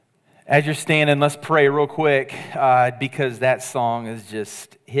As you're standing, let's pray real quick because that song is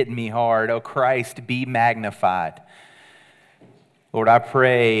just hitting me hard. Oh, Christ, be magnified. Lord, I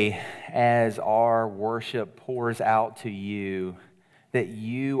pray as our worship pours out to you that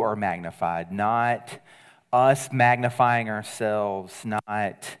you are magnified, not us magnifying ourselves,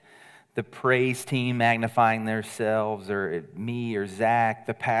 not the praise team magnifying themselves, or me or Zakk,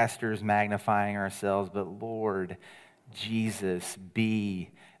 the pastors magnifying ourselves, but Lord Jesus, be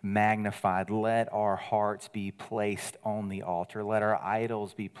magnified. Let our hearts be placed on the altar. Let our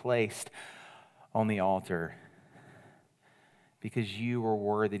idols be placed on the altar because you are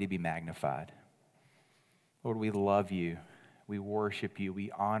worthy to be magnified. Lord, we love you. We worship you.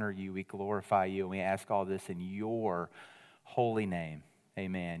 We honor you. We glorify you. And we ask all this in your holy name.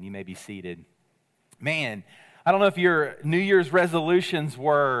 Amen. You may be seated. Man, I don't know if your New Year's resolutions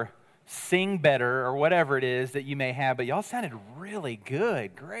were sing better or whatever it is that you may have, but y'all sounded really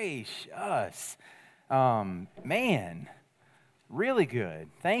good. Gracious. Man, really good.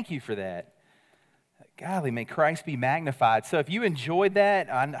 Thank you for that. Golly, may Christ be magnified. So if you enjoyed that,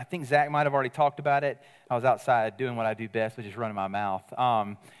 I think Zakk might have already talked about it. I was outside doing what I do best, which is running my mouth.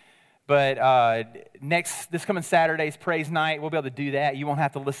 But this coming Saturday's praise night, we'll be able to do that. You won't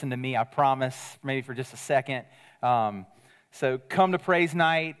have to listen to me, I promise, maybe for just a second. So come to praise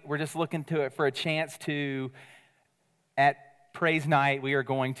night. We're just looking to it for a chance to, at praise night, we are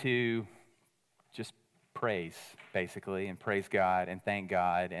going to just praise, basically, and praise God and thank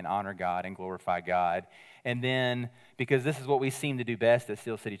God and honor God and glorify God. And then, because this is what we seem to do best at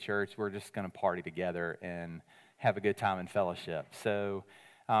Steel City Church, we're just going to party together and have a good time in fellowship. So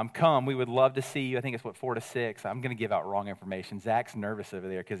come. We would love to see you. I think it's 4 to 6. I'm going to give out wrong information. Zakk's nervous over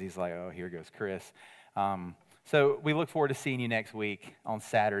there because he's like, oh, here goes Chris. So we look forward to seeing you next week on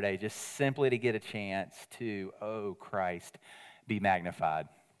Saturday, just simply to get a chance to, oh, Christ, be magnified.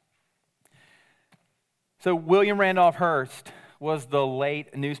 So William Randolph Hearst was the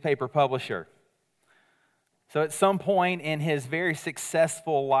late newspaper publisher. So at some point in his very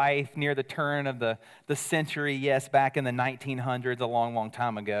successful life near the turn of the century, yes, back in the 1900s, a long, long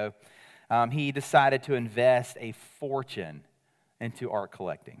time ago, he decided to invest a fortune into art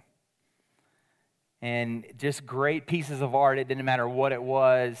collecting. And just great pieces of art, it didn't matter what it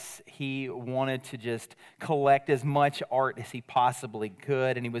was. He wanted to just collect as much art as he possibly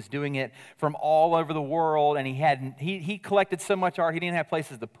could, and he was doing it from all over the world, and he collected so much art, he didn't have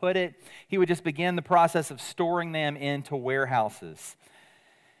places to put it. He would just begin the process of storing them into warehouses.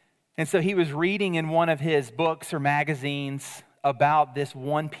 And so he was reading in one of his books or magazines about this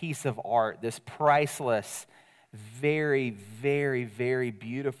one piece of art, this priceless, very, very, very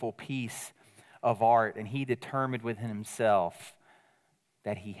beautiful piece of art, and he determined within himself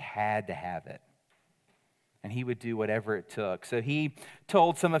that he had to have it, and he would do whatever it took. So he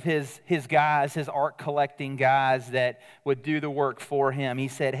told some of his guys, his art collecting guys that would do the work for him, he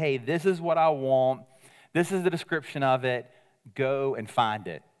said, hey, this is what I want, this is the description of it, go and find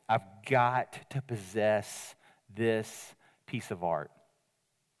it. I've got to possess this piece of art.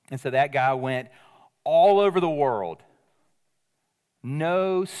 And so that guy went all over the world.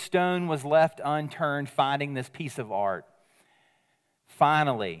 No stone was left unturned finding this piece of art.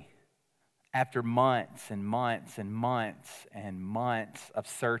 Finally, after months and months and months and months of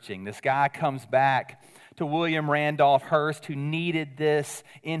searching, this guy comes back to William Randolph Hearst, who needed this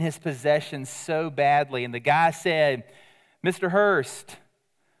in his possession so badly. And the guy said, Mr. Hearst,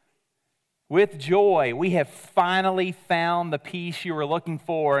 with joy, we have finally found the piece you were looking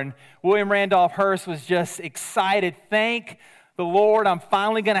for. And William Randolph Hearst was just excited. Thank the Lord, I'm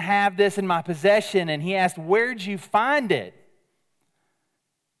finally going to have this in my possession. And he asked, where'd you find it?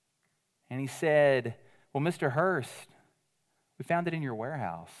 And he said, well, Mr. Hearst, we found it in your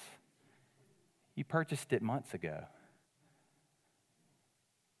warehouse. You purchased it months ago.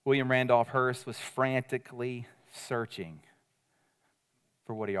 William Randolph Hearst was frantically searching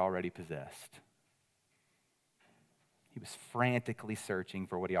for what he already possessed. He was frantically searching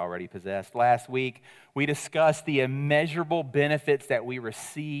for what he already possessed. Last week, we discussed the immeasurable benefits that we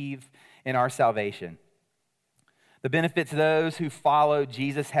receive in our salvation. The benefits those who follow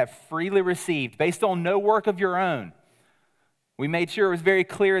Jesus have freely received based on no work of your own. We made sure it was very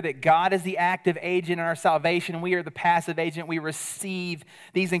clear that God is the active agent in our salvation, and we are the passive agent. We receive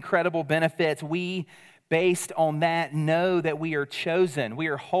these incredible benefits. We, based on that, know that we are chosen, we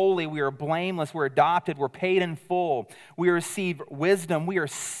are holy, we are blameless, we're adopted, we're paid in full, we receive wisdom, we are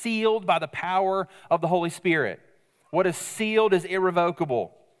sealed by the power of the Holy Spirit. What is sealed is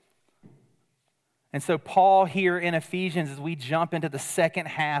irrevocable. And so Paul here in Ephesians, as we jump into the second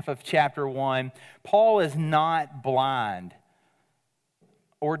half of chapter 1, Paul is not blind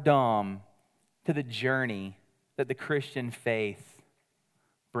or dumb to the journey that the Christian faith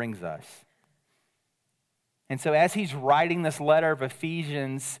brings us. And so as he's writing this letter of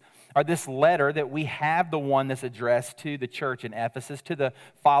Ephesians, or this letter that we have the one that's addressed to the church in Ephesus, to the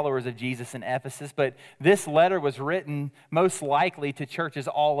followers of Jesus in Ephesus, but this letter was written most likely to churches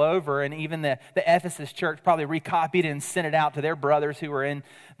all over, and even the Ephesus church probably recopied it and sent it out to their brothers who were in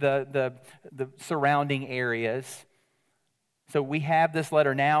the surrounding areas. So we have this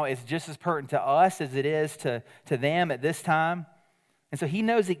letter now. It's just as pertinent to us as it is to them at this time. And so he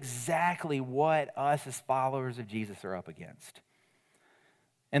knows exactly what us as followers of Jesus are up against.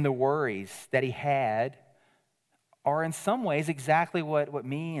 And the worries that he had are in some ways exactly what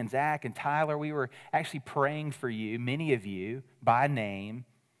me and Zakk and Tyler, we were actually praying for you, many of you, by name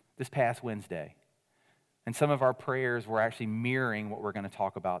this past Wednesday. And some of our prayers were actually mirroring what we're going to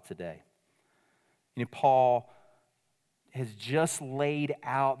talk about today. You know, Paul has just laid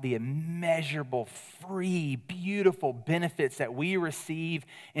out the immeasurable, free, beautiful benefits that we receive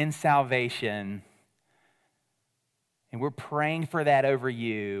in salvation. And we're praying for that over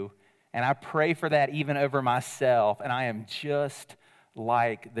you. And I pray for that even over myself. And I am just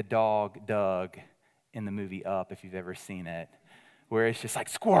like the dog Doug in the movie Up, if you've ever seen it, where it's just like,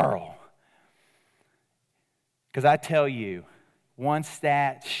 squirrel. Because I tell you, once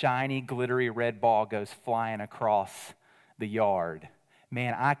that shiny, glittery red ball goes flying across the yard,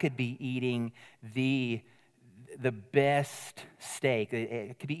 man, I could be eating the best steak.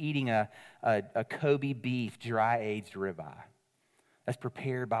 It could be eating a Kobe beef dry-aged ribeye that's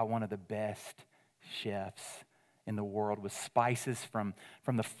prepared by one of the best chefs in the world with spices from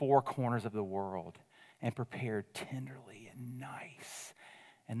the four corners of the world and prepared tenderly and nice.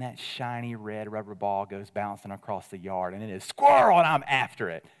 And that shiny red rubber ball goes bouncing across the yard, and it is squirrel, and I'm after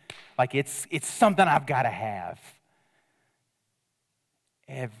it. Like it's something I've got to have.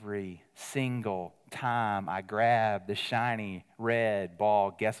 Every single time I grab the shiny red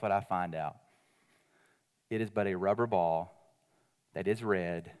ball, guess what I find out? It is but a rubber ball that is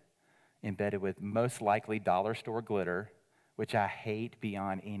red, embedded with most likely dollar store glitter, which I hate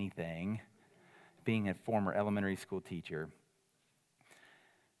beyond anything, being a former elementary school teacher.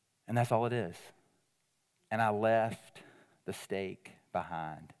 And that's all it is. And I left the steak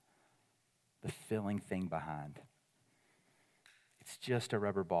behind, the filling thing behind. It's just a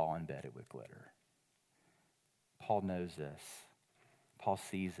rubber ball embedded with glitter. Paul knows this. Paul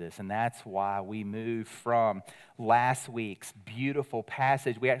sees this. And that's why we move from last week's beautiful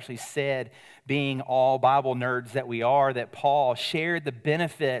passage. We actually said, being all Bible nerds that we are, that Paul shared the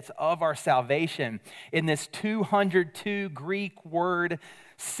benefits of our salvation in this 202 Greek word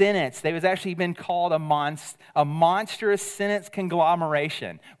sentence. They was actually been called a monstrous sentence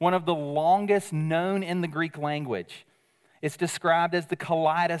conglomeration, one of the longest known in the Greek language. It's described as the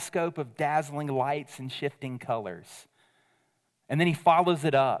kaleidoscope of dazzling lights and shifting colors. And then he follows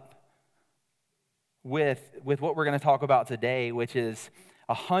it up with what we're going to talk about today, which is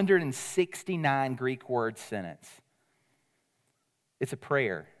a 169 Greek word sentence. It's a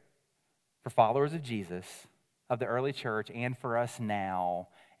prayer for followers of Jesus, of the early church, and for us now,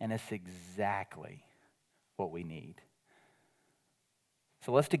 and it's exactly what we need.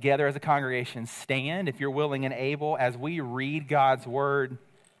 So let's together as a congregation stand, if you're willing and able, as we read God's word.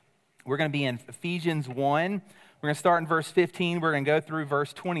 We're going to be in Ephesians 1. We're going to start in verse 15. We're going to go through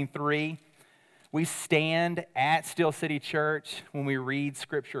verse 23. We stand at Steel City Church when we read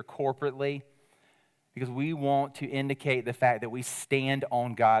Scripture corporately because we want to indicate the fact that we stand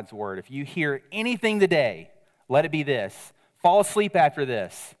on God's word. If you hear anything today, let it be this. Fall asleep after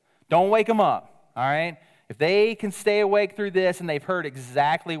this. Don't wake them up, all right? If they can stay awake through this and they've heard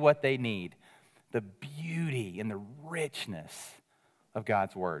exactly what they need, the beauty and the richness of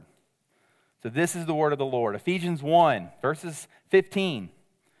God's word. So this is the word of the Lord. Ephesians 1, verses 15.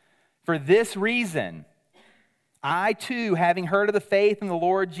 For this reason, I too, having heard of the faith in the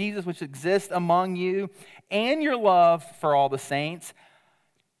Lord Jesus which exists among you and your love for all the saints,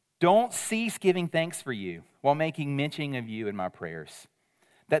 don't cease giving thanks for you while making mention of you in my prayers,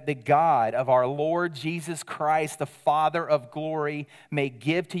 that the God of our Lord Jesus Christ, the Father of glory, may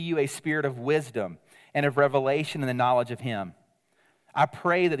give to you a spirit of wisdom and of revelation in the knowledge of him. I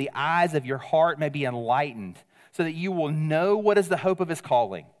pray that the eyes of your heart may be enlightened, so that you will know what is the hope of his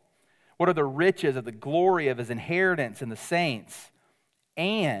calling, what are the riches of the glory of his inheritance in the saints,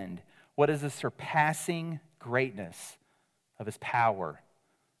 and what is the surpassing greatness of his power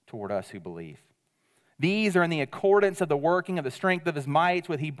toward us who believe. These are in the accordance of the working of the strength of his might,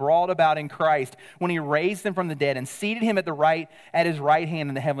 which he brought about in Christ, when he raised him from the dead and seated him at his right hand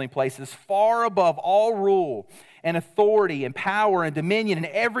in the heavenly places, far above all rule and authority and power and dominion and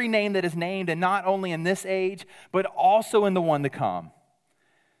every name that is named, and not only in this age, but also in the one to come.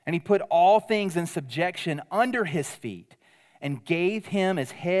 And he put all things in subjection under his feet, and gave him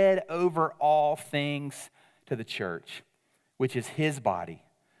as head over all things to the church, which is his body,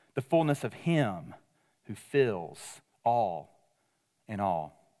 the fullness of him who fills all in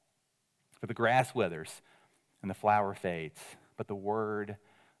all. For the grass withers and the flower fades, but the word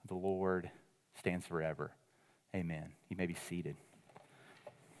of the Lord stands forever. Amen. You may be seated.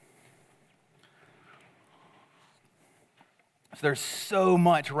 So there's so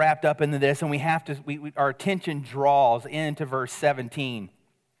much wrapped up into this, and we have to. Our attention draws into verse 17.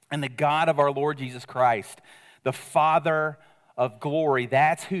 And the God of our Lord Jesus Christ, the Father of glory,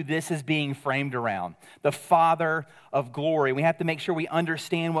 that's who this is being framed around. The Father of glory. We have to make sure we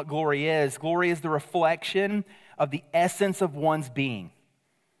understand what glory is. Glory is the reflection of the essence of one's being.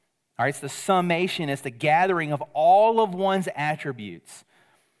 All right, it's the summation, it's the gathering of all of one's attributes.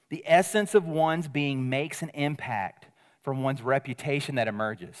 The essence of one's being makes an impact from one's reputation that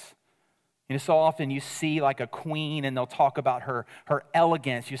emerges. You know, so often you see like a queen and they'll talk about her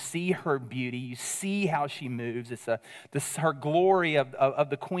elegance. You see her beauty. You see how she moves. Her glory of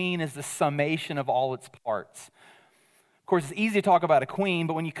the queen is the summation of all its parts. Of course, it's easy to talk about a queen,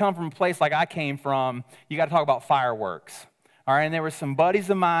 but when you come from a place like I came from, you got to talk about fireworks. All right, and there were some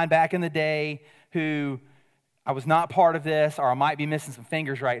buddies of mine back in the day who, I was not part of this, or I might be missing some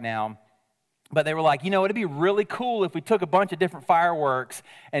fingers right now, but they were like, you know, it'd be really cool if we took a bunch of different fireworks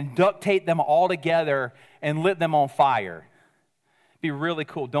and duct taped them all together and lit them on fire. It'd be really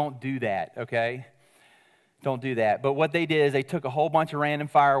cool. Don't do that, okay? Don't do that. But what they did is they took a whole bunch of random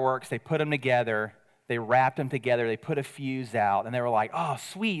fireworks, they put them together, they wrapped them together, they put a fuse out, and they were like, oh,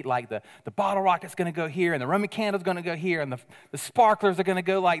 sweet, like the bottle rocket's going to go here, and the Roman candle's going to go here, and the sparklers are going to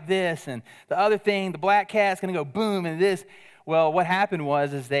go like this, and the other thing, the black cat's going to go boom, and this. Well, what happened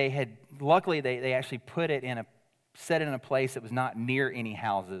was luckily they actually set it in a place that was not near any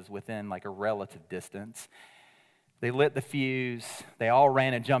houses within like a relative distance. They lit the fuse, they all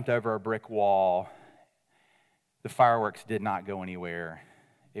ran and jumped over a brick wall. The fireworks did not go anywhere.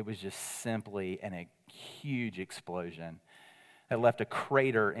 It was just simply a huge explosion that left a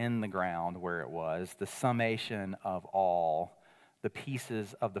crater in the ground where it was. The summation of all the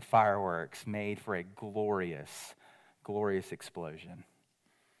pieces of the fireworks made for a glorious explosion.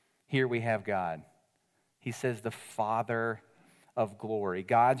 Here we have God. He says the Father of glory.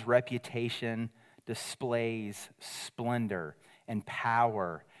 God's reputation displays splendor and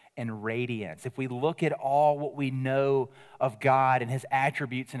power and radiance. If we look at all what we know of God and his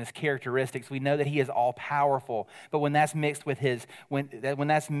attributes and his characteristics, we know that he is all powerful. But when that's mixed with his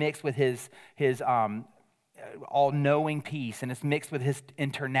all-knowing peace, and it's mixed with his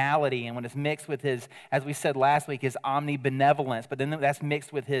internality, and when it's mixed with his, as we said last week, his omnibenevolence, but then that's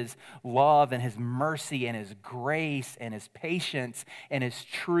mixed with his love and his mercy and his grace and his patience and his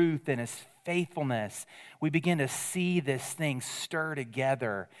truth and his faithfulness, we begin to see this thing stir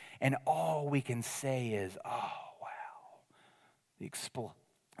together, and all we can say is, oh, wow,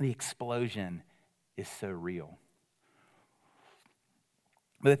 the explosion is so real.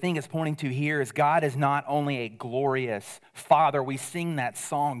 But the thing it's pointing to here is God is not only a glorious Father. We sing that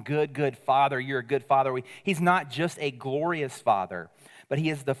song, good, good Father, you're a good Father. He's not just a glorious Father, but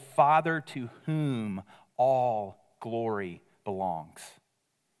he is the Father to whom all glory belongs.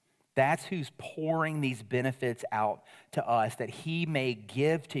 That's who's pouring these benefits out to us that he may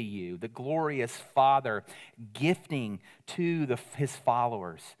give to you, the glorious Father gifting to his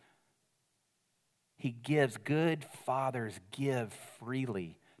followers. He gives, good fathers give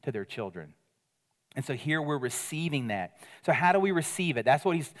freely to their children. And so here we're receiving that. So how do we receive it? That's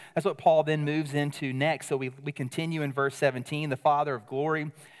what Paul then moves into next. So we continue in verse 17. The Father of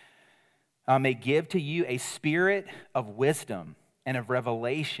glory may give to you a spirit of wisdom and of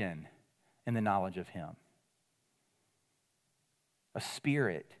revelation in the knowledge of him. A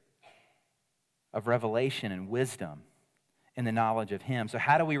spirit of revelation and wisdom in the knowledge of him. So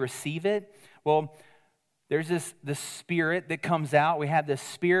how do we receive it? Well, There's this spirit that comes out. We have this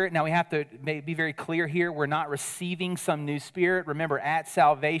spirit. Now we have to be very clear here. We're not receiving some new spirit. Remember, at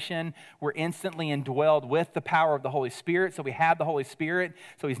salvation, we're instantly indwelled with the power of the Holy Spirit. So we have the Holy Spirit.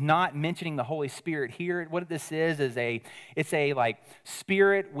 So he's not mentioning the Holy Spirit here. What this is it's a like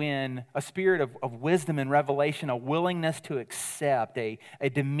spirit a spirit of wisdom and revelation, a willingness to accept, a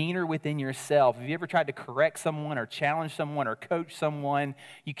demeanor within yourself. Have you ever tried to correct someone or challenge someone or coach someone?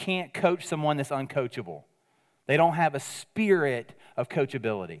 You can't coach someone that's uncoachable. They don't have a spirit of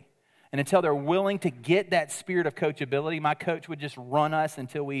coachability. And until they're willing to get that spirit of coachability, my coach would just run us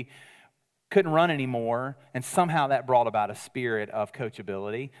until we couldn't run anymore, and somehow that brought about a spirit of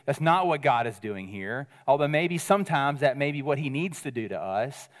coachability. That's not what God is doing here, although maybe sometimes that may be what he needs to do to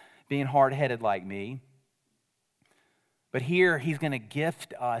us, being hard-headed like me. But here he's going to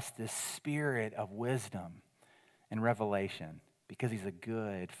gift us this spirit of wisdom and revelation because he's a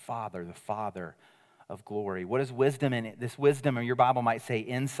good Father, the Father of glory. What is wisdom in it? This wisdom, or your Bible might say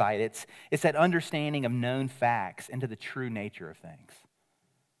insight, it's that understanding of known facts into the true nature of things.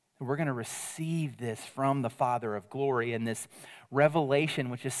 And we're going to receive this from the Father of glory, and this revelation,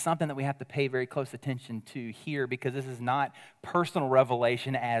 which is something that we have to pay very close attention to here, because this is not personal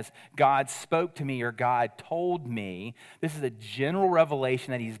revelation as God spoke to me or God told me. This is a general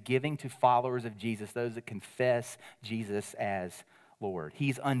revelation that he's giving to followers of Jesus, those that confess Jesus as Lord.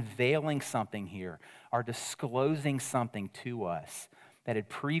 He's unveiling something here, or disclosing something to us that had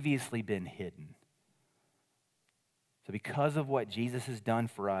previously been hidden. So because of what Jesus has done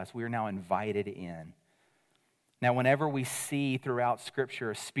for us, we are now invited in. Now, whenever we see throughout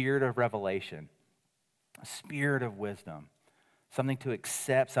Scripture a spirit of revelation, a spirit of wisdom, something to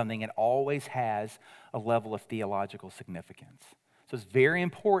accept, something, it always has a level of theological significance. So it's very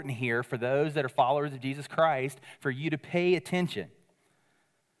important here for those that are followers of Jesus Christ for you to pay attention.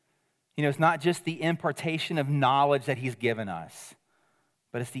 You know, it's not just the impartation of knowledge that he's given us,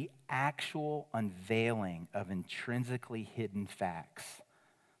 but it's the actual unveiling of intrinsically hidden facts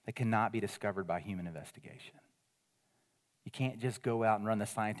that cannot be discovered by human investigation. You can't just go out and run the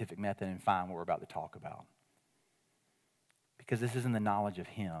scientific method and find what we're about to talk about, because this isn't the knowledge of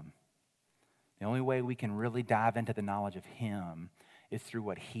him. The only way we can really dive into the knowledge of him is through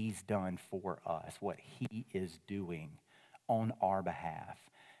what he's done for us, what he is doing on our behalf,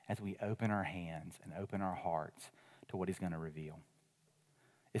 as we open our hands and open our hearts to what he's going to reveal.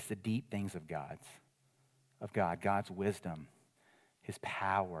 It's the deep things of God, God's wisdom, his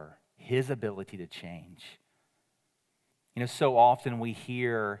power, his ability to change. You know, so often we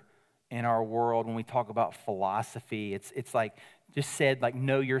hear in our world when we talk about philosophy, it's like, just said like,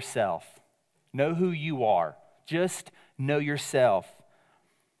 know yourself. Know who you are. Just know yourself.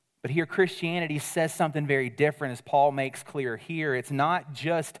 But here Christianity says something very different, as Paul makes clear here. It's not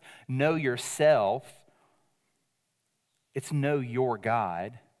just know yourself, it's know your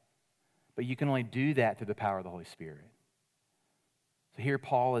God, but you can only do that through the power of the Holy Spirit. So here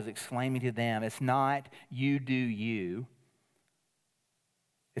Paul is exclaiming to them, it's not you do you.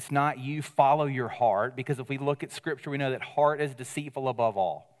 It's not you follow your heart, because if we look at Scripture, we know that heart is deceitful above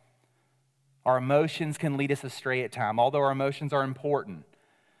all. Our emotions can lead us astray at times, although our emotions are important.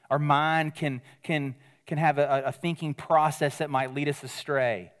 Our mind can have a thinking process that might lead us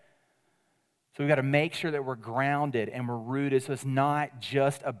astray. So we've got to make sure that we're grounded and we're rooted. So it's not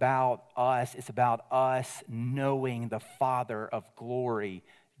just about us. It's about us knowing the Father of glory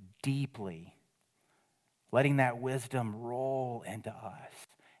deeply. Letting that wisdom roll into us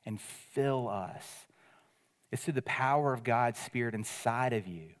and fill us. It's through the power of God's Spirit inside of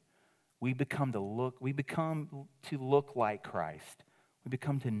you. We become to look like Christ. We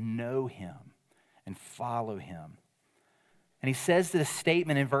become to know him and follow him. And he says this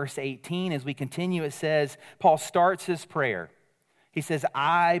statement in verse 18. As we continue, it says, Paul starts his prayer. He says,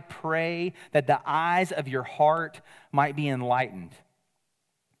 I pray that the eyes of your heart might be enlightened.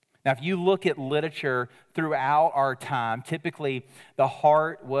 Now, if you look at literature throughout our time, typically the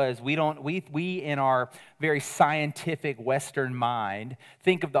heart was, we in our very scientific Western mind,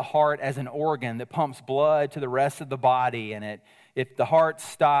 think of the heart as an organ that pumps blood to the rest of the body, and if the heart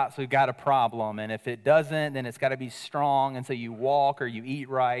stops, we've got a problem. And if it doesn't, then it's got to be strong. And so you walk or you eat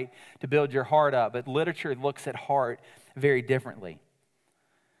right to build your heart up. But literature looks at heart very differently.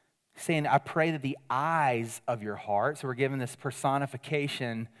 Saying, I pray that the eyes of your heart, so we're given this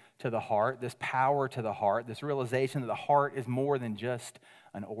personification to the heart, this power to the heart, this realization that the heart is more than just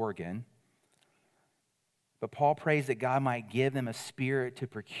an organ. But Paul prays that God might give them a spirit to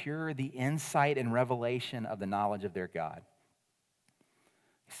procure the insight and revelation of the knowledge of their God.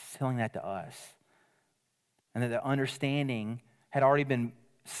 He's telling that to us. And that the understanding had already been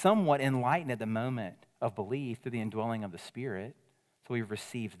somewhat enlightened at the moment of belief through the indwelling of the Spirit. So we've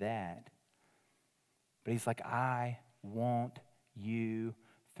received that. But he's like, I want you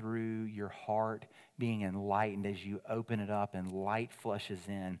through your heart being enlightened as you open it up and light flushes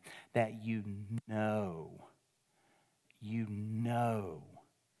in, that you know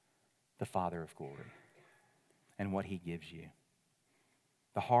the Father of glory and what he gives you.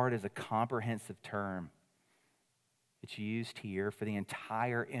 The heart is a comprehensive term. It's used here for the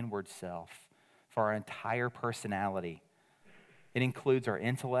entire inward self, for our entire personality. It includes our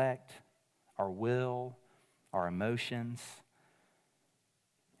intellect, our will, our emotions.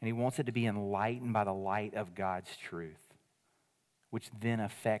 And he wants it to be enlightened by the light of God's truth, which then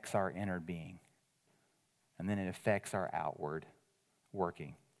affects our inner being. And then it affects our outward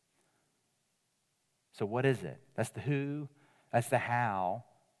working. So what is it? That's the who, that's the how.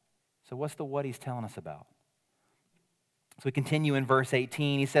 So what's the what he's telling us about? So we continue in verse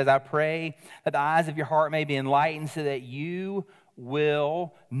 18. He says, I pray that the eyes of your heart may be enlightened so that you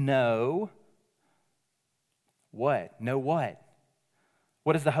will know what? Know what?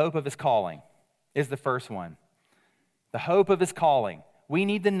 What is the hope of his calling? Is the first one. The hope of his calling. We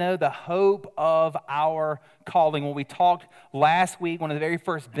need to know the hope of our calling. When we talked last week, one of the very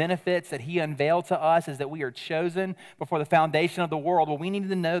first benefits that he unveiled to us is that we are chosen before the foundation of the world. Well, we need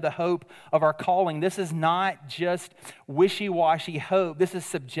to know the hope of our calling. This is not just wishy-washy hope. This is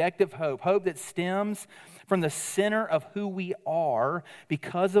subjective hope. Hope that stems from the center of who we are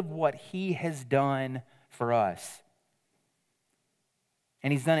because of what he has done for us.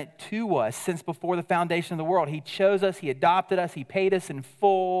 And he's done it to us since before the foundation of the world. He chose us, he adopted us, he paid us in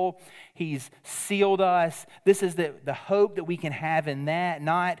full, he's sealed us. This is the hope that we can have in that,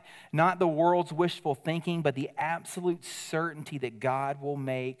 not the world's wishful thinking, but the absolute certainty that God will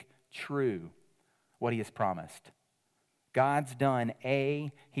make true what he has promised. God's done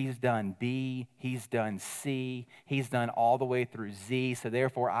A, he's done B, he's done C, he's done all the way through Z, so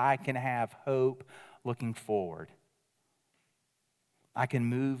therefore I can have hope looking forward. I can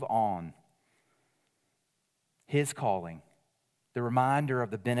move on. His calling, the reminder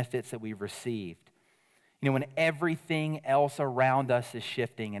of the benefits that we've received. You know, when everything else around us is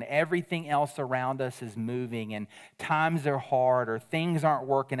shifting and everything else around us is moving and times are hard or things aren't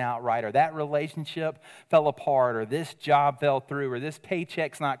working out right or that relationship fell apart or this job fell through or this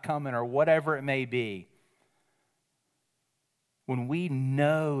paycheck's not coming or whatever it may be. When we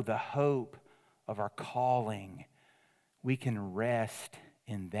know the hope of our calling, we can rest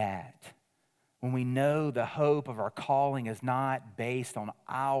in that. When we know the hope of our calling is not based on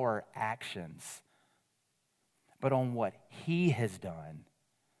our actions, but on what he has done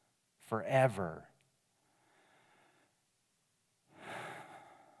forever.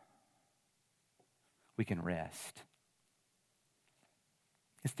 We can rest.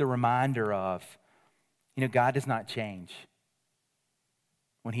 It's the reminder of, God does not change.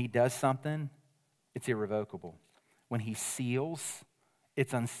 When he does something, it's irrevocable. When he seals,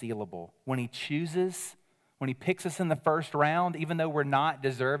 it's unsealable. When he chooses, when he picks us in the first round, even though we're not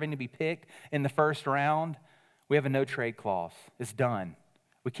deserving to be picked in the first round, we have a no trade clause. It's done.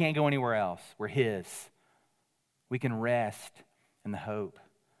 We can't go anywhere else. We're his. We can rest in the hope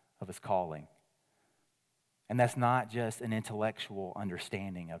of his calling. And that's not just an intellectual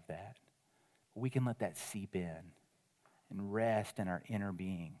understanding of that. We can let that seep in and rest in our inner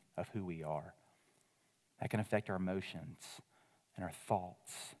being of who we are. That can affect our emotions and our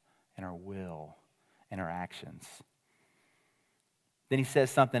thoughts and our will and our actions. Then he says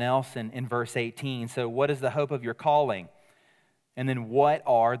something else in verse 18. So what is the hope of your calling? And then what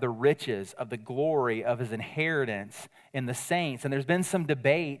are the riches of the glory of his inheritance in the saints? And there's been some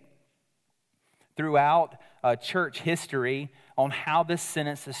debate throughout church history on how this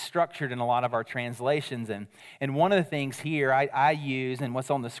sentence is structured in a lot of our translations. And one of the things here I use, and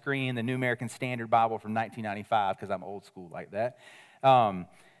what's on the screen, the New American Standard Bible from 1995, because I'm old school like that,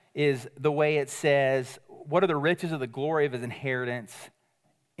 is the way it says, what are the riches of the glory of his inheritance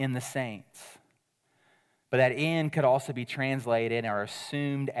in the saints? But that in could also be translated or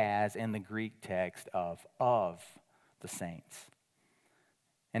assumed as in the Greek text of the saints.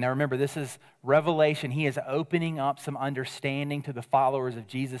 And now remember, this is Revelation. He is opening up some understanding to the followers of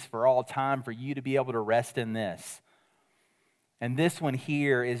Jesus for all time for you to be able to rest in this. And this one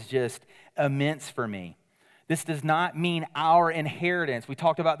here is just immense for me. This does not mean our inheritance. We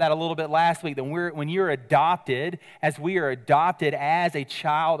talked about that a little bit last week, that when you're adopted, as we are adopted as a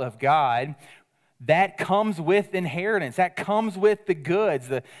child of God, that comes with inheritance. That comes with the goods.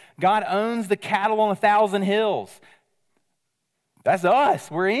 God owns the cattle on 1,000 hills. That's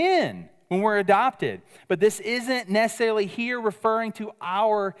us. We're in when we're adopted. But this isn't necessarily here referring to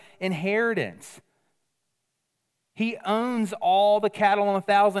our inheritance. He owns all the cattle on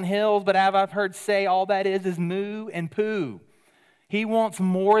 1,000 hills, but as I've heard say, all that is moo and poo. He wants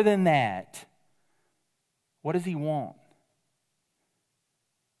more than that. What does he want?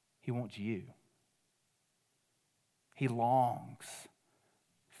 He wants you. He longs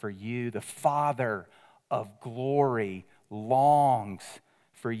for you. The Father of glory longs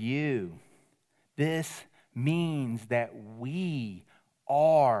for you. This means that we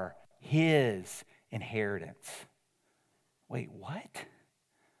are his inheritance. Wait, what?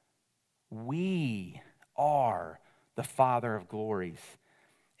 We are the Father of glory's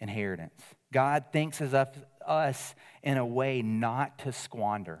inheritance. God thinks of us in a way not to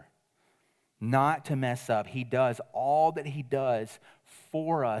squander, not to mess up. He does all that he does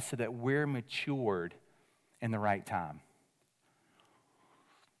for us so that we're matured in the right time.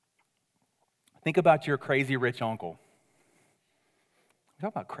 Think about your crazy rich uncle. We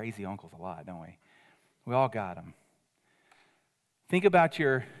talk about crazy uncles a lot, don't we? We all got them. Think about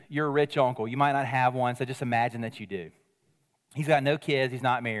your rich uncle. You might not have one, so just imagine that you do. He's got no kids. He's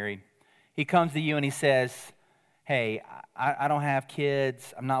not married. He comes to you and he says, hey, I don't have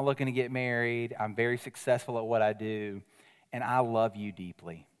kids. I'm not looking to get married. I'm very successful at what I do, and I love you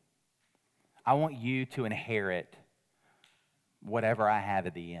deeply. I want you to inherit whatever I have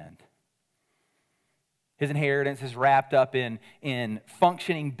at the end. His inheritance is wrapped up in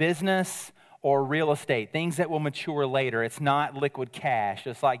functioning business or real estate, things that will mature later. It's not liquid cash.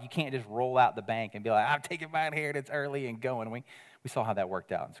 It's like you can't just roll out the bank and be like, I'm taking my inheritance early and going. We saw how that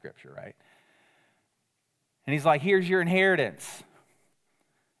worked out in Scripture, right? And he's like, here's your inheritance.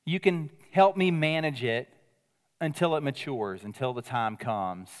 You can help me manage it until it matures, until the time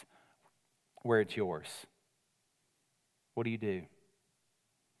comes where it's yours. What do you do?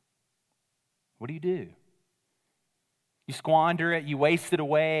 What do you do? You squander it, you waste it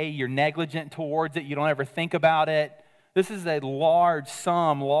away, you're negligent towards it, you don't ever think about it. This is a large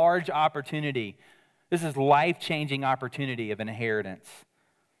sum, large opportunity. This is life-changing opportunity of an inheritance.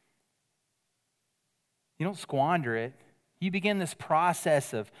 You don't squander it. You begin this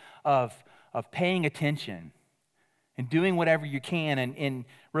process of paying attention and doing whatever you can and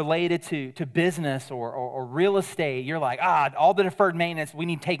related to business or real estate. You're like, all the deferred maintenance we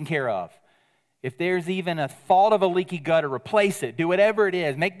need taken care of. If there's even a thought of a leaky gutter, replace it. Do whatever it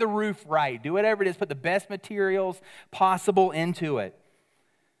is. Make the roof right. Do whatever it is. Put the best materials possible into it.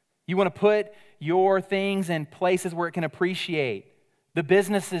 You want to put your things in places where it can appreciate. The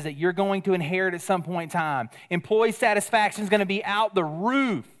businesses that you're going to inherit at some point in time. Employee satisfaction is going to be out the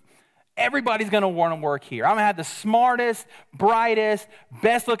roof. Everybody's going to want to work here. I'm going to have the smartest, brightest,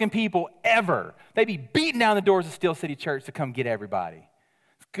 best-looking people ever. They'd be beating down the doors of Steel City Church to come get everybody.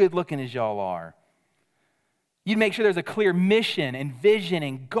 Good looking as y'all are. You'd make sure there's a clear mission and vision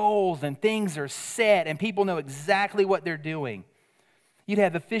and goals and things are set and people know exactly what they're doing. You'd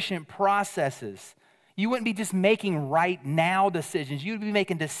have efficient processes. You wouldn't be just making right now decisions. You'd be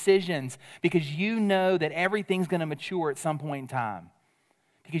making decisions because you know that everything's going to mature at some point in time.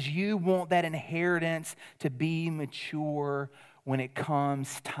 Because you want that inheritance to be mature when it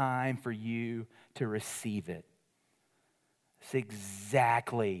comes time for you to receive it. It's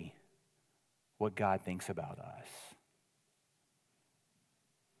exactly what God thinks about us.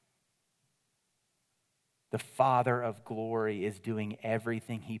 The Father of glory is doing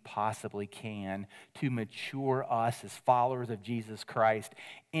everything he possibly can to mature us as followers of Jesus Christ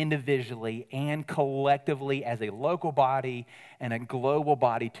individually and collectively as a local body and a global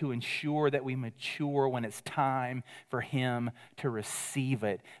body to ensure that we mature when it's time for him to receive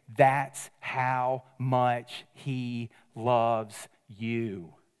it. That's how much he loves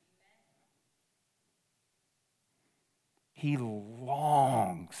you. He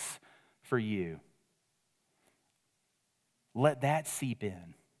longs for you. Let that seep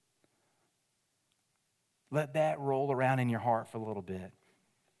in. Let that roll around in your heart for a little bit.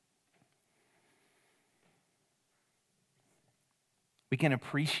 We can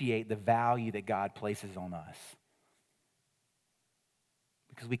appreciate the value that God places on us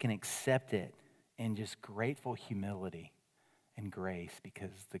because we can accept it in just grateful humility and grace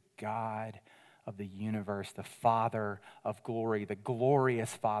because the God of the universe, the Father of glory, the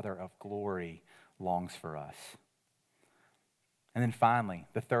glorious Father of glory longs for us. And then finally,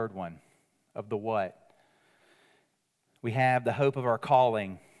 the third one of the what. We have the hope of our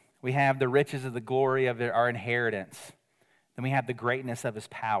calling. We have the riches of the glory of our inheritance. Then we have the greatness of his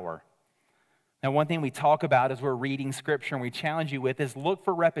power. Now, one thing we talk about as we're reading Scripture and we challenge you with is look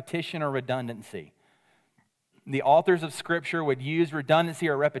for repetition or redundancy. The authors of Scripture would use redundancy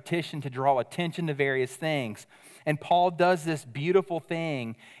or repetition to draw attention to various things. And Paul does this beautiful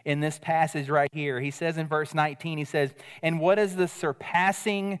thing in this passage right here. He says in verse 19, he says, "And what is the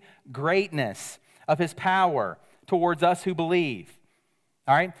surpassing greatness of his power towards us who believe?"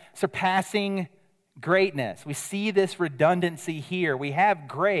 All right? Surpassing greatness. We see this redundancy here. We have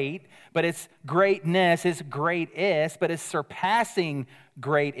great, but it's greatness is greatest, but it's surpassing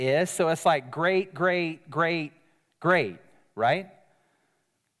greatest. So it's like great, right?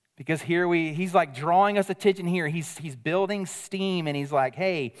 Because here he's like drawing us attention here. He's building steam, and he's like,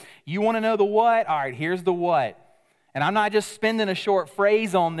 hey, you want to know the what? All right, here's the what. And I'm not just spending a short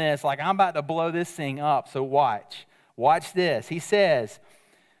phrase on this, like I'm about to blow this thing up, so watch. Watch this. He says,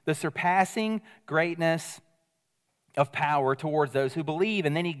 the surpassing greatness of power towards those who believe.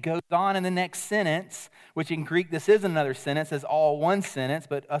 And then he goes on in the next sentence, which in Greek this is another sentence, it's all one sentence,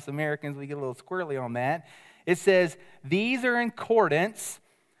 but us Americans, we get a little squirrely on that. It says, these are in accordance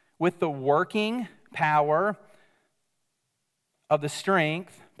with the working power of the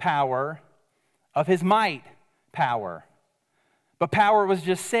strength, power of his might, power. But power was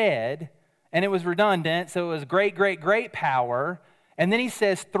just said, and it was redundant, so it was great power. And then he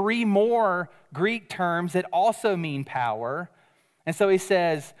says three more Greek terms that also mean power. And so he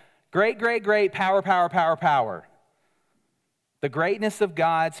says, great power. The greatness of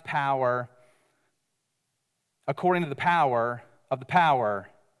God's power according to the power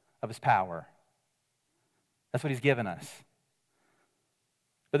of his power. That's what he's given us.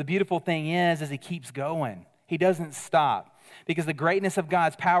 But the beautiful thing is he keeps going. He doesn't stop. Because the greatness of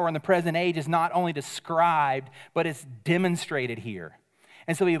God's power in the present age is not only described, but it's demonstrated here.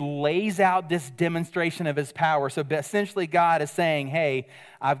 And so he lays out this demonstration of his power. So essentially God is saying, hey,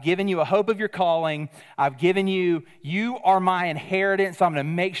 I've given you a hope of your calling. I've given you are my inheritance, so I'm going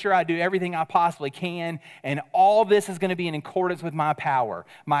to make sure I do everything I possibly can. And all this is going to be in accordance with my power,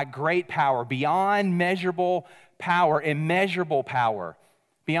 my great power, beyond measurable power, immeasurable power,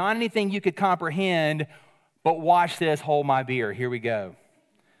 beyond anything you could comprehend. But watch this, hold my beer. Here we go.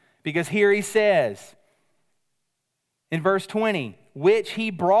 Because here he says, in verse 20, which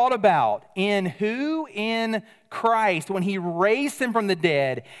he brought about in who? In Christ, when he raised him from the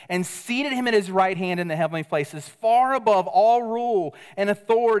dead and seated him at his right hand in the heavenly places, far above all rule and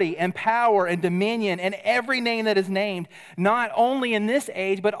authority and power and dominion and every name that is named, not only in this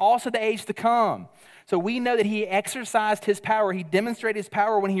age, but also the age to come. So we know that he exercised his power. He demonstrated his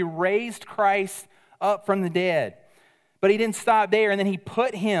power when he raised Christ up from the dead. But he didn't stop there, and then he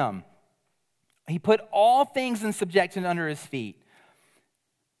put all things in subjection under his feet.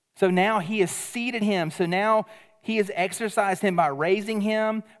 So now he has seated him. So now he has exercised him by raising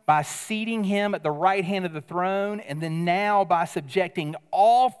him, by seating him at the right hand of the throne, and then now by subjecting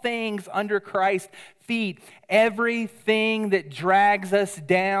all things under Christ's feet. Everything that drags us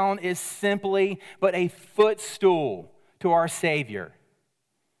down is simply but a footstool to our Savior.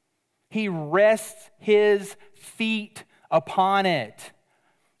 He rests his feet upon it.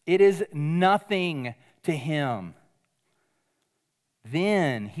 It is nothing to him.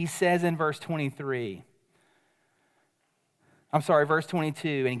 Then he says in verse 22,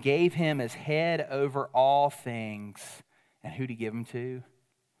 and gave him as head over all things. And who did he give him to?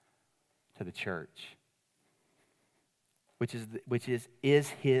 To the church, which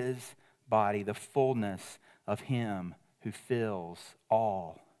is his body, the fullness of him who fills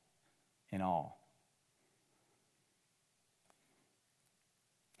all in all.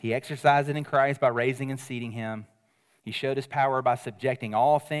 He exercised it in Christ by raising and seating him. He showed his power by subjecting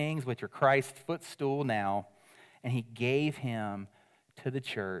all things, which are Christ's footstool now, and he gave him to the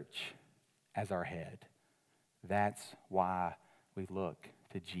church as our head. That's why we look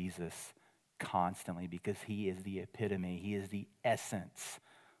to Jesus constantly, because he is the epitome, he is the essence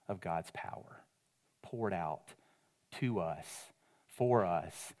of God's power, poured out to us, for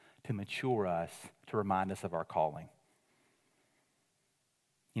us, to mature us, to remind us of our calling.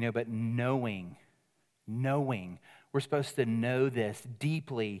 But knowing, we're supposed to know this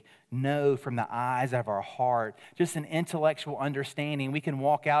deeply, know from the eyes of our heart, just an intellectual understanding. We can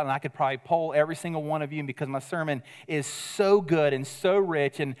walk out, and I could probably poll every single one of you because my sermon is so good and so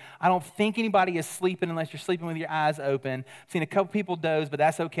rich, and I don't think anybody is sleeping unless you're sleeping with your eyes open. I've seen a couple people doze, but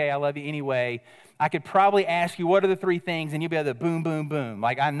that's okay. I love you anyway. I could probably ask you, what are the three things? And you'll be able to boom, boom, boom.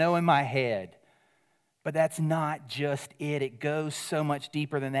 Like I know in my head. But that's not just it. It goes so much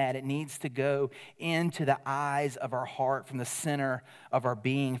deeper than that. It needs to go into the eyes of our heart, from the center of our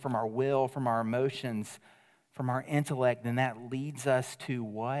being, from our will, from our emotions, from our intellect. And that leads us to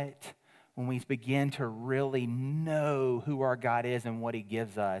what? when we begin to really know who our God is and what he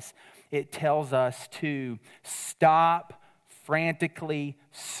gives us. It tells us to stop frantically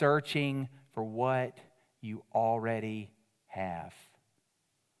searching for what you already have.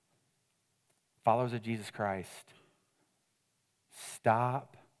 Followers of Jesus Christ,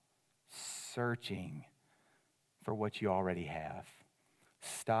 stop searching for what you already have.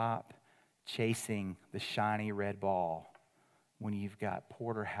 Stop chasing the shiny red ball when you've got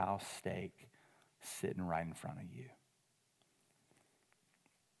porterhouse steak sitting right in front of you.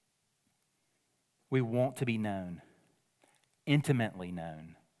 We want to be known, intimately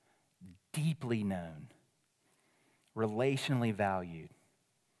known, deeply known, relationally valued.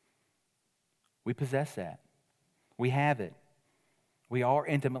 We possess that. We have it. We are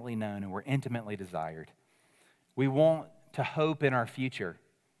intimately known and we're intimately desired. We want to hope in our future.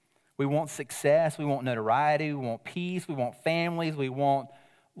 We want success. We want notoriety. We want peace. We want families. We want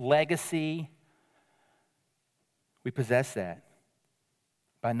legacy. We possess that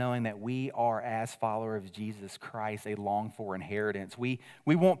by knowing that we are, as followers of Jesus Christ, a longed-for inheritance. We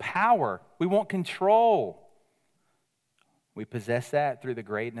want power. We want control. We possess that through the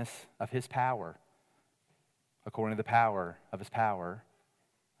greatness of his power, according to the power of his power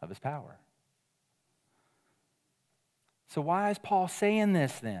of his power. So why is Paul saying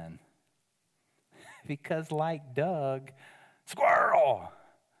this then? Because like Doug, squirrel,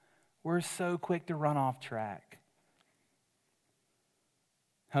 we're so quick to run off track.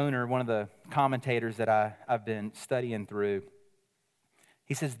 Honer, one of the commentators that I've been studying through,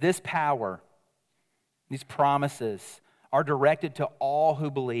 he says this power, these promises are directed to all who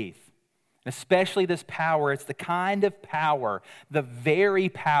believe. Especially this power, it's the kind of power, the very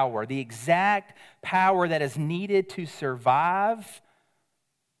power, the exact power that is needed to survive,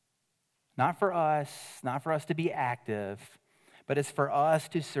 not for us to be active, but it's for us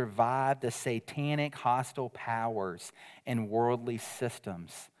to survive the satanic hostile powers and worldly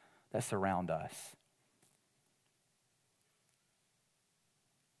systems that surround us.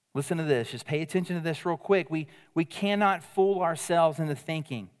 Listen to this. Just pay attention to this real quick. We cannot fool ourselves into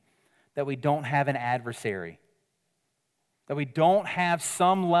thinking that we don't have an adversary, that we don't have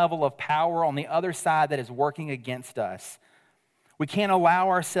some level of power on the other side that is working against us. We can't allow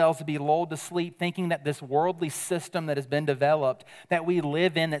ourselves to be lulled to sleep thinking that this worldly system that has been developed, that we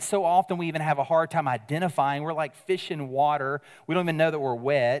live in, that so often we even have a hard time identifying, we're like fish in water, we don't even know that we're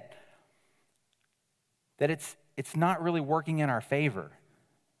wet, that it's not really working in our favor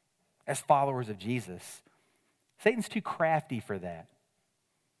as followers of Jesus. Satan's too crafty for that.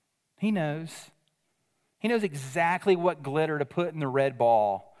 He knows. He knows exactly what glitter to put in the red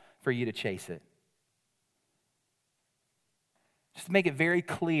ball for you to chase it. Just to make it very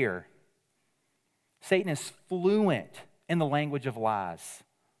clear, Satan is fluent in the language of lies.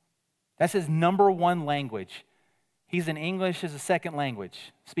 That's his number one language. He's an English as a second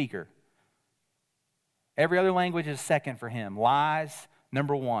language speaker. Every other language is second for him. Lies,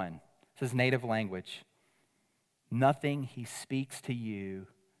 number one. It's his native language. Nothing he speaks to you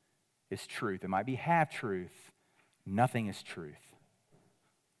is truth. It might be half-truth. Nothing is truth.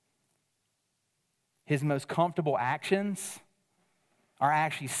 His most comfortable actions are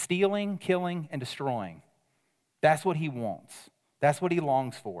actually stealing, killing, and destroying. That's what he wants. That's what he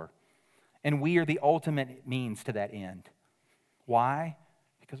longs for. And we are the ultimate means to that end. Why?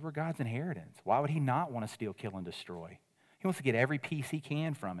 Because we're God's inheritance. Why would he not want to steal, kill, and destroy? He wants to get every piece he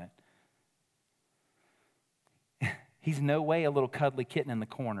can from it. He's no way a little cuddly kitten in the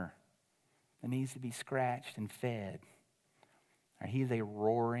corner that needs to be scratched and fed. He's a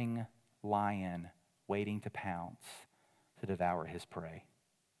roaring lion waiting to pounce to devour his prey.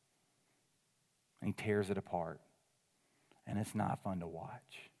 And he tears it apart. And it's not fun to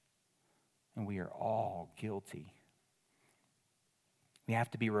watch. And we are all guilty. We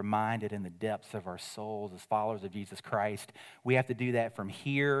have to be reminded in the depths of our souls as followers of Jesus Christ. We have to do that from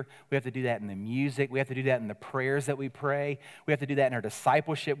here. We have to do that in the music. We have to do that in the prayers that we pray. We have to do that in our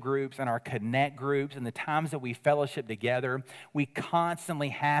discipleship groups and our connect groups and the times that we fellowship together. We constantly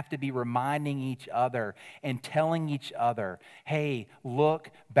have to be reminding each other and telling each other, hey,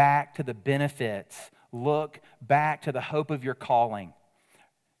 look back to the benefits. Look back to the hope of your calling.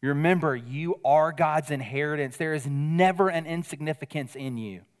 Remember, you are God's inheritance. There is never an insignificance in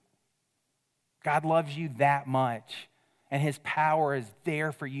you. God loves you that much, and his power is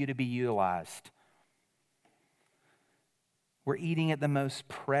there for you to be utilized. We're eating at the most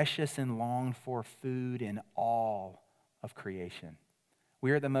precious and longed for food in all of creation. We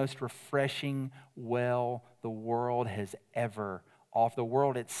are the most refreshing well the world has ever offered. The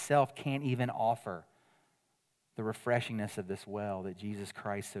world itself can't even offer. the refreshingness of this well that Jesus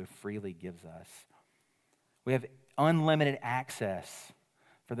Christ so freely gives us. We have unlimited access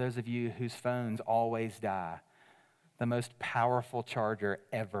for those of you whose phones always die. The most powerful charger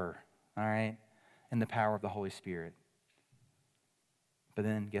ever, all right? And the power of the Holy Spirit. But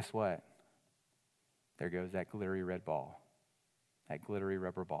then guess what? There goes that glittery red ball, that glittery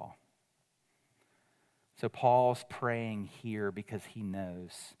rubber ball. So Paul's praying here because he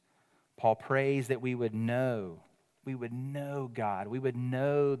knows. Paul prays that we would know God. We would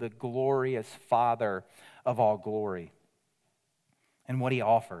know the glorious Father of all glory and what he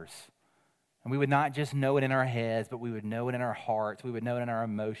offers. And we would not just know it in our heads, but we would know it in our hearts. We would know it in our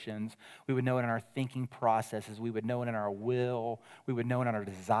emotions. We would know it in our thinking processes. We would know it in our will. We would know it in our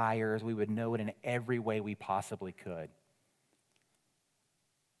desires. We would know it in every way we possibly could.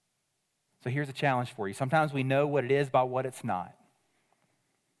 So here's a challenge for you. Sometimes we know what it is by what it's not.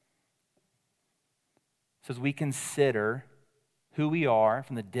 So as we consider who we are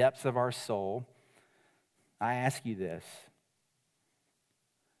from the depths of our soul, I ask you this.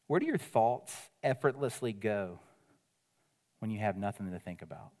 Where do your thoughts effortlessly go when you have nothing to think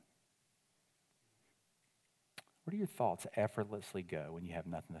about? Where do your thoughts effortlessly go when you have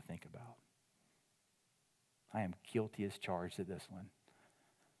nothing to think about? I am guilty as charged at this one.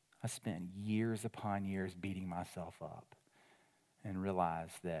 I spent years upon years beating myself up and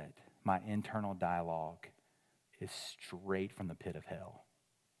realized that my internal dialogue is straight from the pit of hell.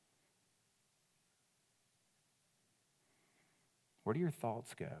 Where do your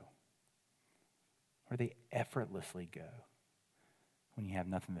thoughts go? Where do they effortlessly go when you have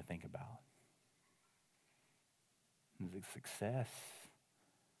nothing to think about? Is it success?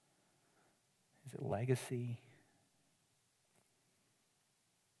 Is it legacy?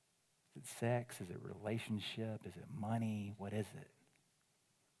 Is it sex? Is it relationship? Is it money? What is it?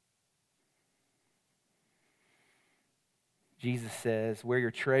 Jesus says, where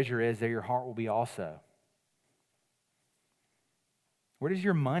your treasure is, there your heart will be also. Where does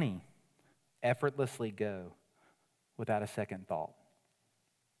your money effortlessly go without a second thought?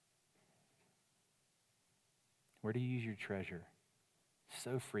 Where do you use your treasure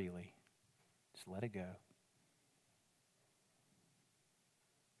so freely? Just let it go.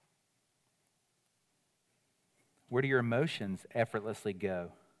 Where do your emotions effortlessly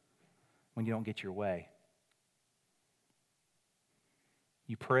go when you don't get your way?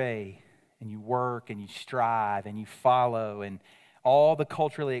 You pray and you work and you strive and you follow and all the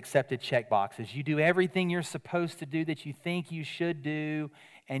culturally accepted check boxes. You do everything you're supposed to do that you think you should do,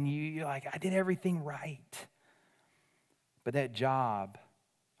 and you're like, I did everything right. But that job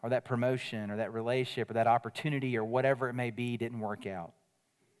or that promotion or that relationship or that opportunity or whatever it may be didn't work out.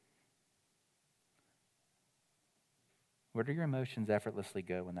 Where do your emotions effortlessly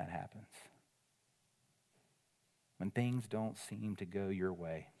go when that happens? When things don't seem to go your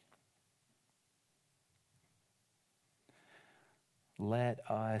way? Let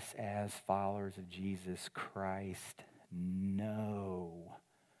us as followers of Jesus Christ know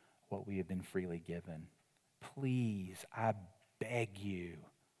what we have been freely given. Please, I beg you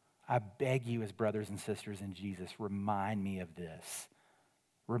as brothers and sisters in Jesus, remind me of this.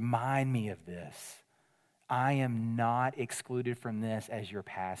 Remind me of this. I am not excluded from this as your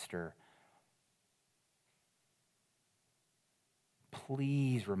pastor.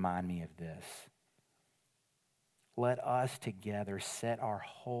 Please remind me of this. Let us together set our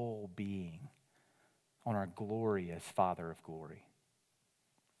whole being on our glorious Father of glory.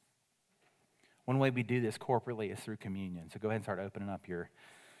 One way we do this corporately is through communion. So go ahead and start opening up your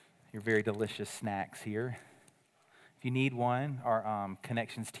very delicious snacks here. If you need one, our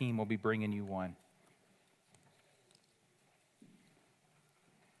Connections team will be bringing you one.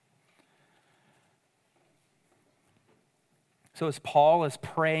 So as Paul is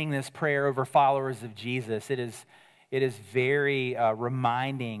praying this prayer over followers of Jesus, it is very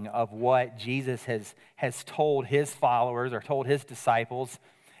reminding of what Jesus has told his followers or told his disciples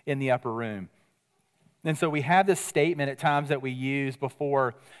in the upper room. And so we have this statement at times that we use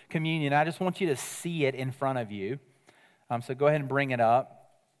before communion. I just want you to see it in front of you. So go ahead and bring it up.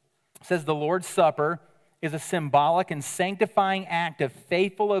 It says, the Lord's Supper is a symbolic and sanctifying act of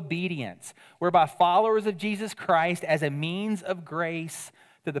faithful obedience, whereby followers of Jesus Christ, as a means of grace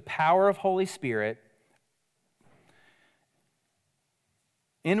through the power of Holy Spirit,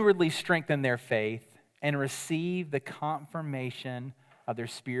 inwardly strengthen their faith and receive the confirmation of their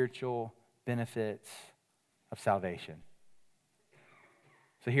spiritual benefits of salvation.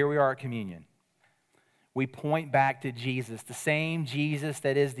 So here we are at communion. We point back to Jesus, the same Jesus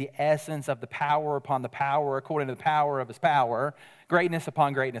that is the essence of the power upon the power, according to the power of his power, greatness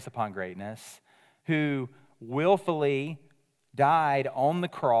upon greatness upon greatness, who willfully died on the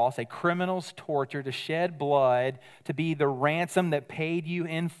cross, a criminal's torture, to shed blood, to be the ransom that paid you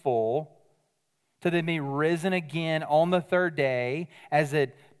in full, to then be risen again on the third day as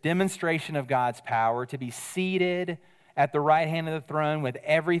a demonstration of God's power, to be seated at the right hand of the throne with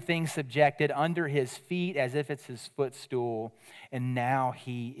everything subjected under his feet as if it's his footstool, and now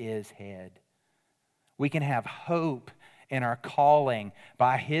he is head. We can have hope in our calling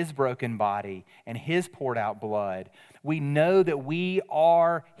by his broken body and his poured out blood. We know that we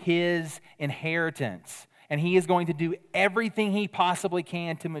are his inheritance, and he is going to do everything he possibly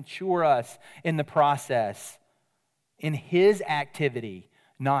can to mature us in the process, in his activity,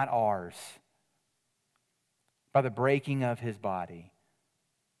 not ours, by the breaking of his body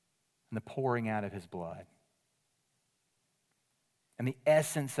and the pouring out of his blood. And the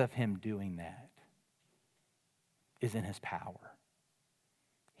essence of him doing that is in his power.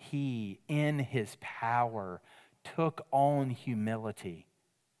 He, in his power, took on humility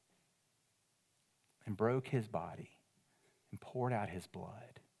and broke his body and poured out his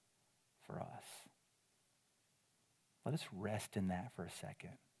blood for us. Let us rest in that for a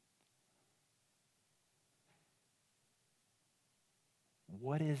second.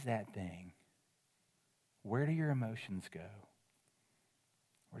 What is that thing? Where do your emotions go?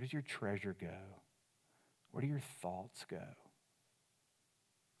 Where does your treasure go? Where do your thoughts go?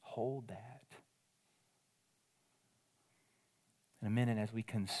 Hold that. In a minute, as we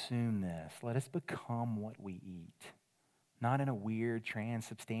consume this, let us become what we eat. Not in a weird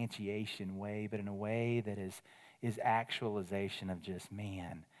transubstantiation way, but in a way that is actualization of just,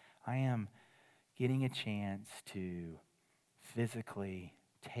 man, I am getting a chance to physically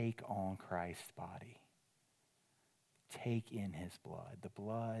take on Christ's body. Take in his blood, the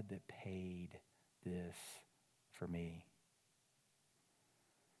blood that paid this for me.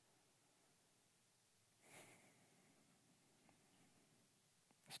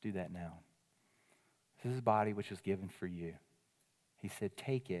 Let's do that now. This is his body which was given for you. He said,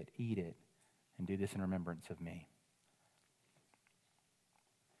 take it, eat it, and do this in remembrance of me.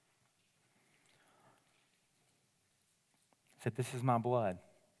 He said, this is my blood,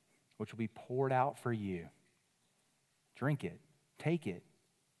 which will be poured out for you. Drink it, take it,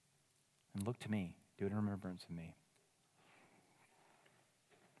 and look to me. Do it in remembrance of me.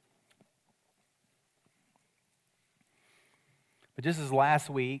 But just as last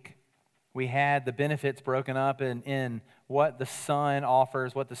week, we had the benefits broken up in what the Son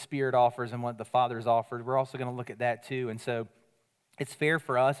offers, what the Spirit offers, and what the Father's offered. We're also going to look at that too. And so it's fair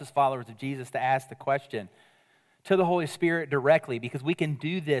for us as followers of Jesus to ask the question to the Holy Spirit directly, because we can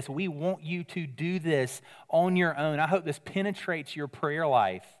do this. We want you to do this on your own. I hope this penetrates your prayer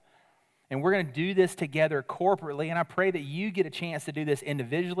life. And we're going to do this together corporately, and I pray that you get a chance to do this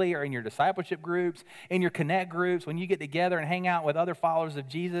individually or in your discipleship groups, in your connect groups, when you get together and hang out with other followers of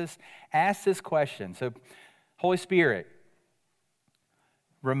Jesus. Ask this question. So, Holy Spirit,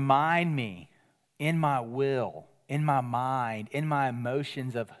 remind me in my will, in my mind, in my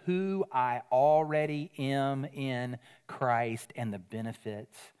emotions of who I already am in Christ and the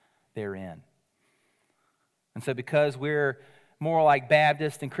benefits therein. And so because we're more like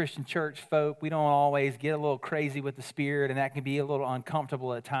Baptist and Christian church folk, we don't always get a little crazy with the Spirit, and that can be a little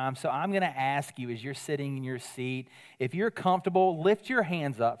uncomfortable at times. So I'm going to ask you, as you're sitting in your seat, if you're comfortable, lift your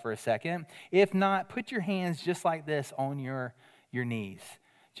hands up for a second. If not, put your hands just like this on your knees,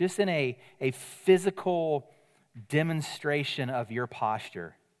 just in a physical demonstration of your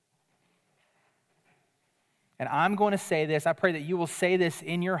posture. And I'm going to say this. I pray that you will say this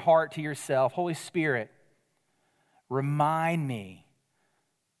in your heart to yourself. Holy Spirit, remind me,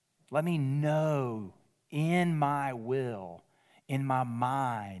 let me know in my will, in my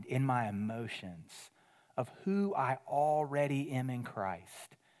mind, in my emotions of who I already am in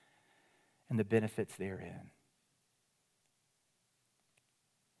Christ and the benefits therein.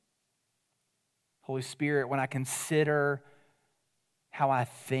 Holy Spirit, when I consider how I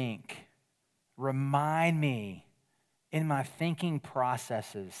think, remind me in my thinking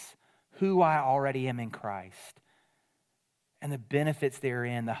processes who I already am in Christ and the benefits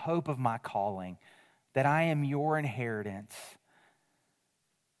therein, the hope of my calling, that I am your inheritance,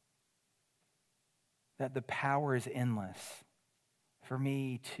 that the power is endless for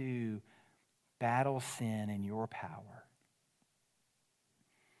me to battle sin in your power,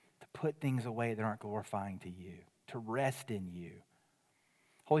 to put things away that aren't glorifying to you, to rest in you.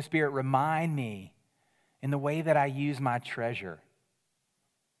 Holy Spirit, remind me in the way that I use my treasure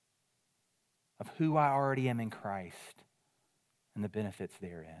of who I already am in Christ and the benefits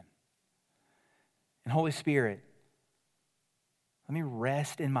therein. And Holy Spirit, let me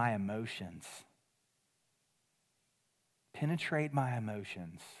rest in my emotions penetrate my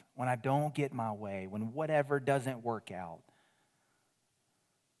emotions, when I don't get my way, when whatever doesn't work out.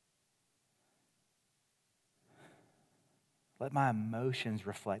 Let my emotions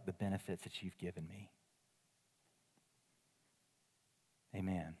reflect the benefits that you've given me.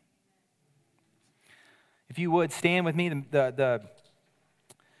 Amen. If you would, stand with me. The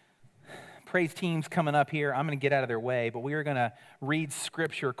praise team's coming up here. I'm going to get out of their way, but we are going to read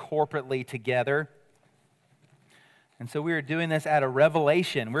Scripture corporately together. And so we are doing this out of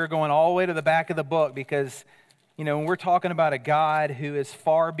Revelation. We're going all the way to the back of the book because, when we're talking about a God who is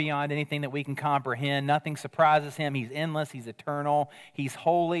far beyond anything that we can comprehend, nothing surprises him. He's endless. He's eternal. He's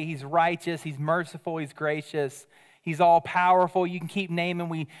holy. He's righteous. He's merciful. He's gracious. He's all powerful. You can keep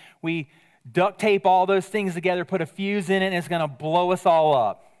naming. We duct tape all those things together, put a fuse in it, and it's going to blow us all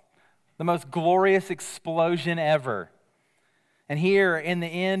up. The most glorious explosion ever. And here in the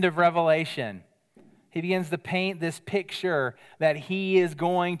end of Revelation, he begins to paint this picture that he is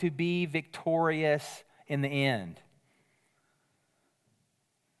going to be victorious in the end.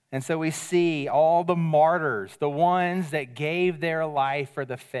 And so we see all the martyrs, the ones that gave their life for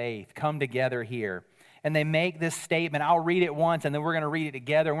the faith, come together here. And they make this statement. I'll read it once, and then we're going to read it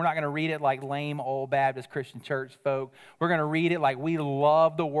together. We're not going to read it like lame old Baptist Christian church folk. We're going to read it like we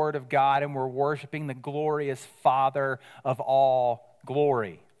love the Word of God, and we're worshiping the glorious Father of all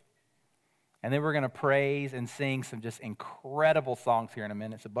glory. And then we're going to praise and sing some just incredible songs here in a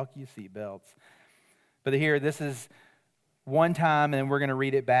minute. So buckle your seatbelts. But here, this is one time, and then we're going to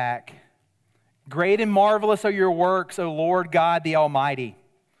read it back. Great and marvelous are your works, O Lord God the Almighty.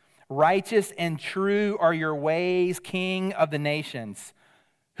 Righteous and true are your ways, King of the nations.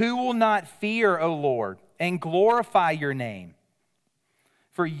 Who will not fear, O Lord, and glorify your name?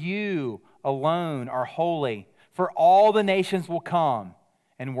 For you alone are holy, for all the nations will come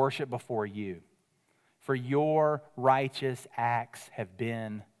and worship before you. For your righteous acts have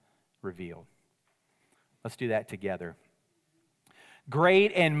been revealed. Let's do that together.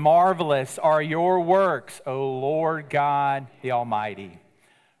 Great and marvelous are your works, O Lord God the Almighty.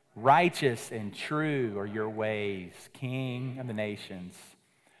 Righteous and true are your ways, King of the nations.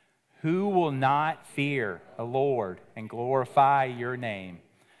 Who will not fear the Lord and glorify your name?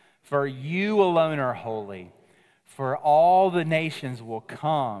 For you alone are holy, for all the nations will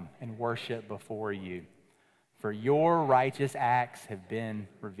come and worship before you. For your righteous acts have been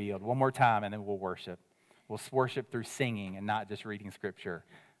revealed. One more time and then we'll worship. We'll worship through singing and not just reading Scripture,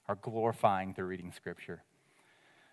 or glorifying through reading Scripture.